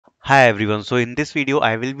Hi everyone. So in this video,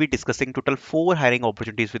 I will be discussing total four hiring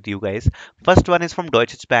opportunities with you guys. First one is from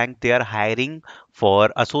Deutsche Bank. They are hiring for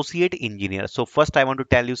associate engineer. So first, I want to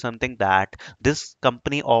tell you something that this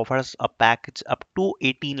company offers a package up to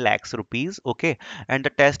 18 lakhs rupees. Okay, and the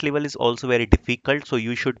test level is also very difficult. So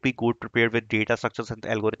you should be good prepared with data structures and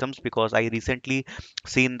algorithms because I recently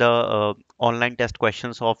seen the online test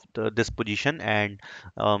questions of this position and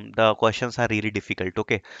the questions are really difficult.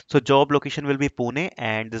 Okay, so job location will be Pune,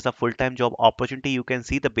 and this is a full-time job opportunity. You can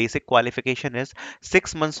see the basic qualification is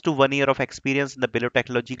 6 months to 1 year of experience in the below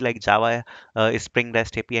technology like Java, Spring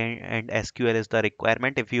REST API, and SQL is the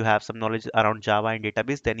requirement. If you have some knowledge around Java and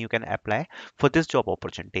database, then you can apply for this job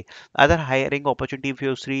opportunity. Other hiring opportunity, if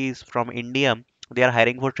you see, is from India. They are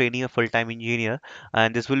hiring for training a full-time engineer,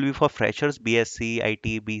 and this will be for freshers, BSc,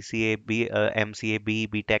 IT, BCA, MCA,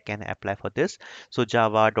 BTech can apply for this. So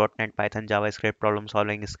Java, .NET, Python, JavaScript, problem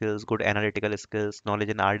solving skills, good analytical skills, knowledge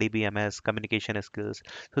in RDBMS, communication skills.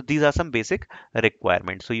 So these are some basic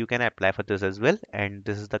requirements. So you can apply for this as well. And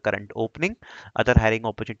this is the current opening. Other hiring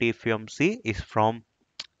opportunity, if you see, is from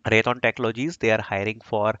Raytheon Technologies. They are hiring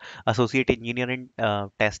for associate engineer in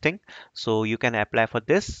testing. So you can apply for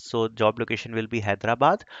this. So job location will be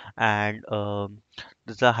Hyderabad, and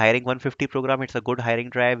this is a hiring 150 program. It's a good hiring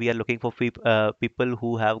drive. We are looking for people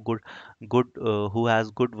who have who has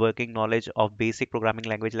good working knowledge of basic programming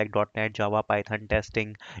language like .NET, Java, Python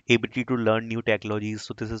testing, ability to learn new technologies.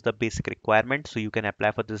 So this is the basic requirement. So you can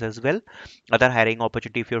apply for this as well. Other hiring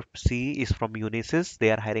opportunity, if you see, is from Unisys. They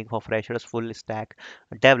are hiring for freshers, full stack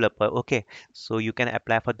developer. Okay, so you can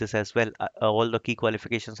apply for this as well. All the key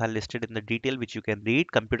qualifications are listed in the detail, which you can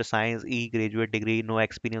read. Computer science, graduate degree, no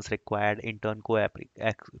experience required, intern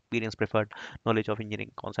experience preferred, knowledge of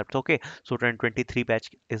engineering concepts. Okay, so 2023 batch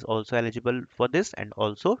is also eligible for this, and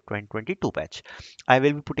also 2022 batch. I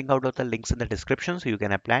will be putting out all the links in the description, so you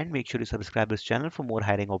can apply, and make sure you subscribe this channel for more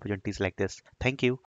hiring opportunities like this. Thank you.